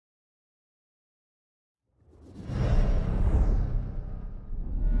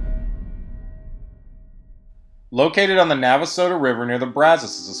Located on the Navasota River near the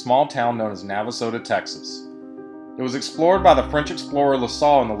Brazos is a small town known as Navasota, Texas. It was explored by the French explorer La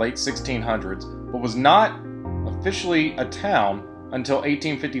Salle in the late 1600s, but was not officially a town until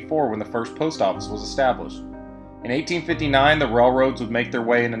 1854 when the first post office was established. In 1859, the railroads would make their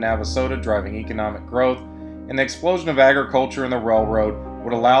way into Navasota, driving economic growth, and the explosion of agriculture and the railroad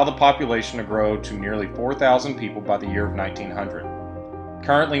would allow the population to grow to nearly 4,000 people by the year of 1900.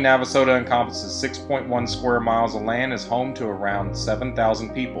 Currently, Navasota encompasses 6.1 square miles of land and is home to around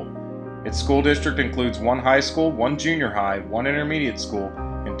 7,000 people. Its school district includes one high school, one junior high, one intermediate school,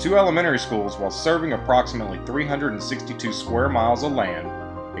 and two elementary schools, while serving approximately 362 square miles of land,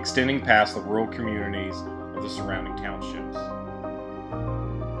 extending past the rural communities of the surrounding townships.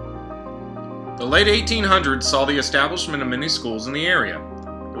 The late 1800s saw the establishment of many schools in the area.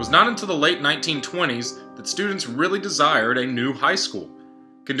 It was not until the late 1920s that students really desired a new high school.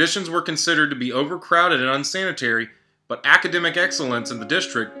 Conditions were considered to be overcrowded and unsanitary, but academic excellence in the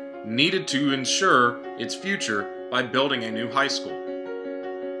district needed to ensure its future by building a new high school.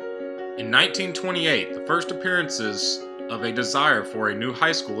 In 1928, the first appearances of a desire for a new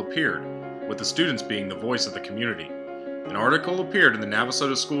high school appeared, with the students being the voice of the community. An article appeared in the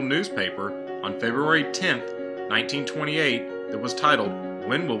Navasota School newspaper on February 10, 1928 that was titled,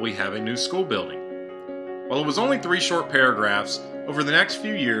 "When Will We Have a New School Building?" While it was only 3 short paragraphs, over the next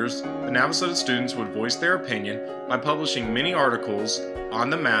few years, the Navasota students would voice their opinion by publishing many articles on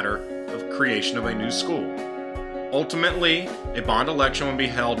the matter of creation of a new school. Ultimately, a bond election would be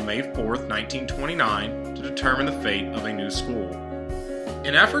held May 4, 1929 to determine the fate of a new school.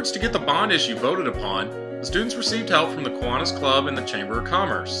 In efforts to get the bond issue voted upon, the students received help from the Kiwanis Club and the Chamber of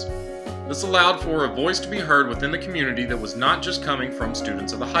Commerce. This allowed for a voice to be heard within the community that was not just coming from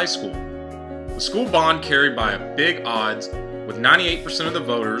students of the high school. The school bond carried by a big odds, with 98% of the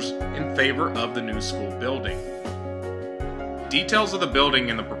voters in favor of the new school building. Details of the building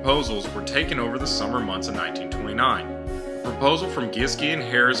and the proposals were taken over the summer months of 1929. The proposal from Gieske and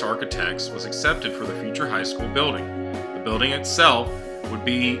Harris Architects was accepted for the future high school building. The building itself would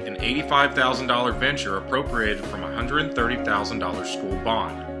be an $85,000 venture appropriated from a $130,000 school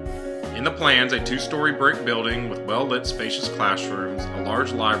bond. In the plans, a 2-story brick building with well-lit spacious classrooms, a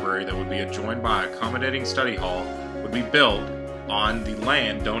large library that would be adjoined by an accommodating study hall, would be built on the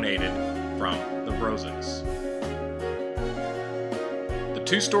land donated from the Brozens. The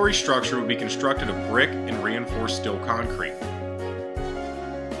 2-story structure would be constructed of brick and reinforced steel concrete.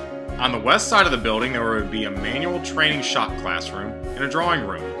 On the west side of the building, there would be a manual training shop classroom and a drawing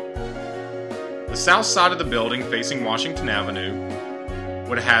room. The south side of the building, facing Washington Avenue,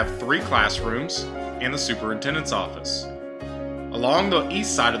 would have 3 classrooms and the superintendent's office. Along the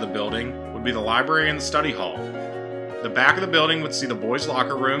east side of the building would be the library and the study hall. The back of the building would see the boys'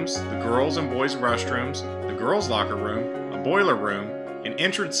 locker rooms, the girls' and boys' restrooms, the girls' locker room, a boiler room, and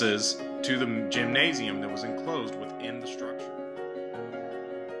entrances to the gymnasium that was enclosed within the structure.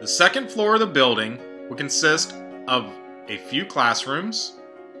 The second floor of the building would consist of a few classrooms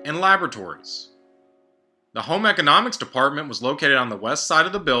and laboratories. The home economics department was located on the west side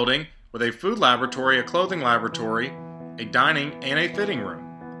of the building with a food laboratory, a clothing laboratory, a dining, and a fitting room.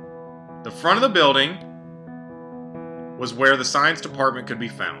 The front of the building was where the science department could be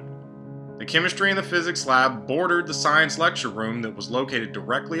found. The chemistry and the physics lab bordered the science lecture room that was located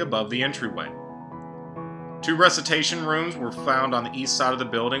directly above the entryway. 2 recitation rooms were found on the east side of the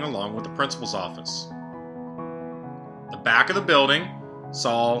building along with the principal's office. The back of the building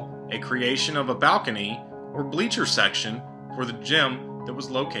saw a creation of a balcony or bleacher section for the gym that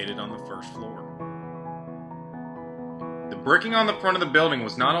was located on the first floor. The bricking on the front of the building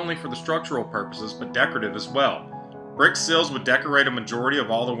was not only for the structural purposes but decorative as well. Brick sills would decorate a majority of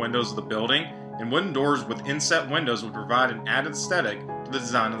all the windows of the building, and wooden doors with inset windows would provide an added aesthetic to the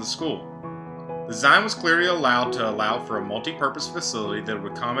design of the school. The design was clearly allowed to allow for a multi-purpose facility that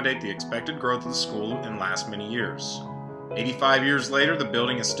would accommodate the expected growth of the school and last many years. 85 years later, the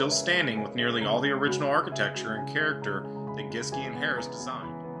building is still standing with nearly all the original architecture and character that Gieske and Harris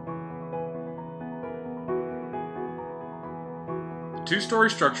designed. The 2-story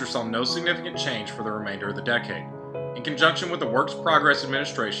structure saw no significant change for the remainder of the decade. In conjunction with the Works Progress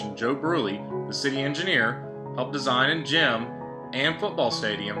Administration, Joe Bruley, the city engineer, helped design a gym and football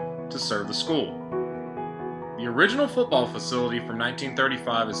stadium to serve the school. The original football facility from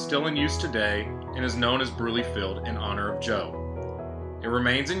 1935 is still in use today and is known as Bruley Field in honor of Joe. It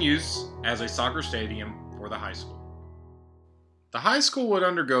remains in use as a soccer stadium for the high school. The high school would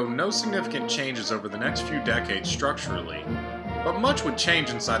undergo no significant changes over the next few decades structurally, but much would change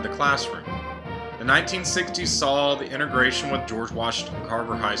inside the classroom. The 1960s saw the integration with George Washington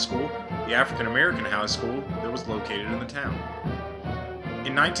Carver High School, the African American high school that was located in the town.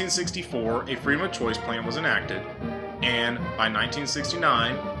 In 1964, a freedom of choice plan was enacted, and by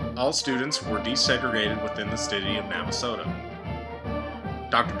 1969, all students were desegregated within the city of Navasota.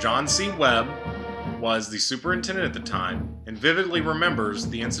 Dr. John C. Webb was the superintendent at the time and vividly remembers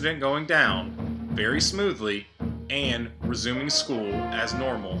the incident going down very smoothly and resuming school as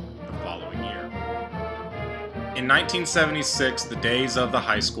normal the following year. In 1976, the days of the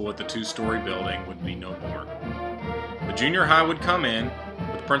high school at the two-story building would be no more. The junior high would come in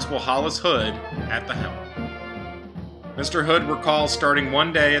with Principal Hollis Hood at the helm. Mr. Hood recalls starting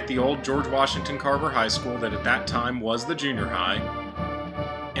one day at the old George Washington Carver High School that at that time was the junior high,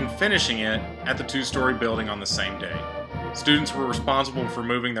 and finishing it at the two-story building on the same day. Students were responsible for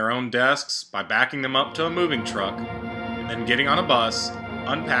moving their own desks by backing them up to a moving truck, and then getting on a bus,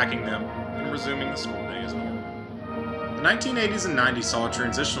 unpacking them, and resuming the school day as normal. The 1980s and 90s saw a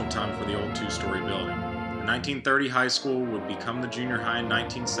transitional time for the old two-story building. The 1930 high school would become the junior high in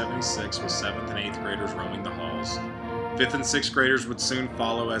 1976 with 7th and 8th graders roaming the halls. 5th and 6th graders would soon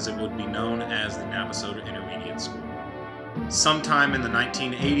follow as it would be known as the Navasota Intermediate School. Sometime in the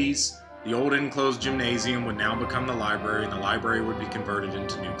 1980s, the old enclosed gymnasium would now become the library, and the library would be converted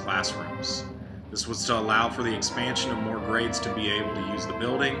into new classrooms. This was to allow for the expansion of more grades to be able to use the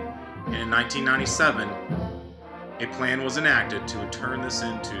building, and in 1997, a plan was enacted to turn this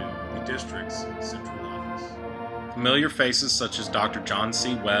into the district's central office. Familiar faces such as Dr. John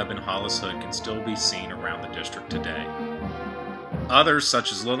C. Webb and Hollis Hood can still be seen around the district today. Others,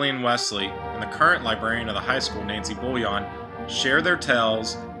 such as Lillian Wesley and the current librarian of the high school, Nancy Bouillon, share their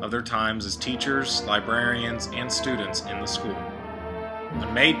tales of their times as teachers, librarians, and students in the school.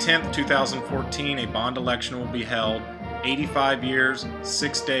 On May 10, 2014, a bond election will be held 85 years,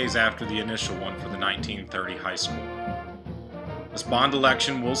 6 days after the initial one for the 1930 high school. This bond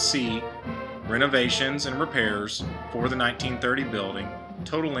election will see renovations and repairs for the 1930 building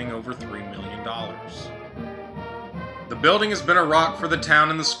totaling over $3 million. The building has been a rock for the town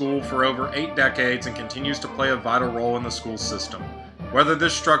and the school for over 8 decades and continues to play a vital role in the school system. Whether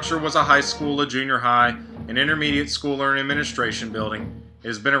this structure was a high school, a junior high, an intermediate school, or an administration building, it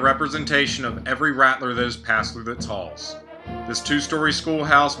has been a representation of every Rattler that has passed through its halls. This two-story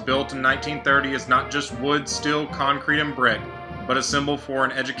schoolhouse built in 1930 is not just wood, steel, concrete, and brick, but a symbol for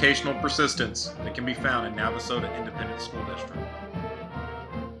an educational persistence that can be found in Navasota Independent School District.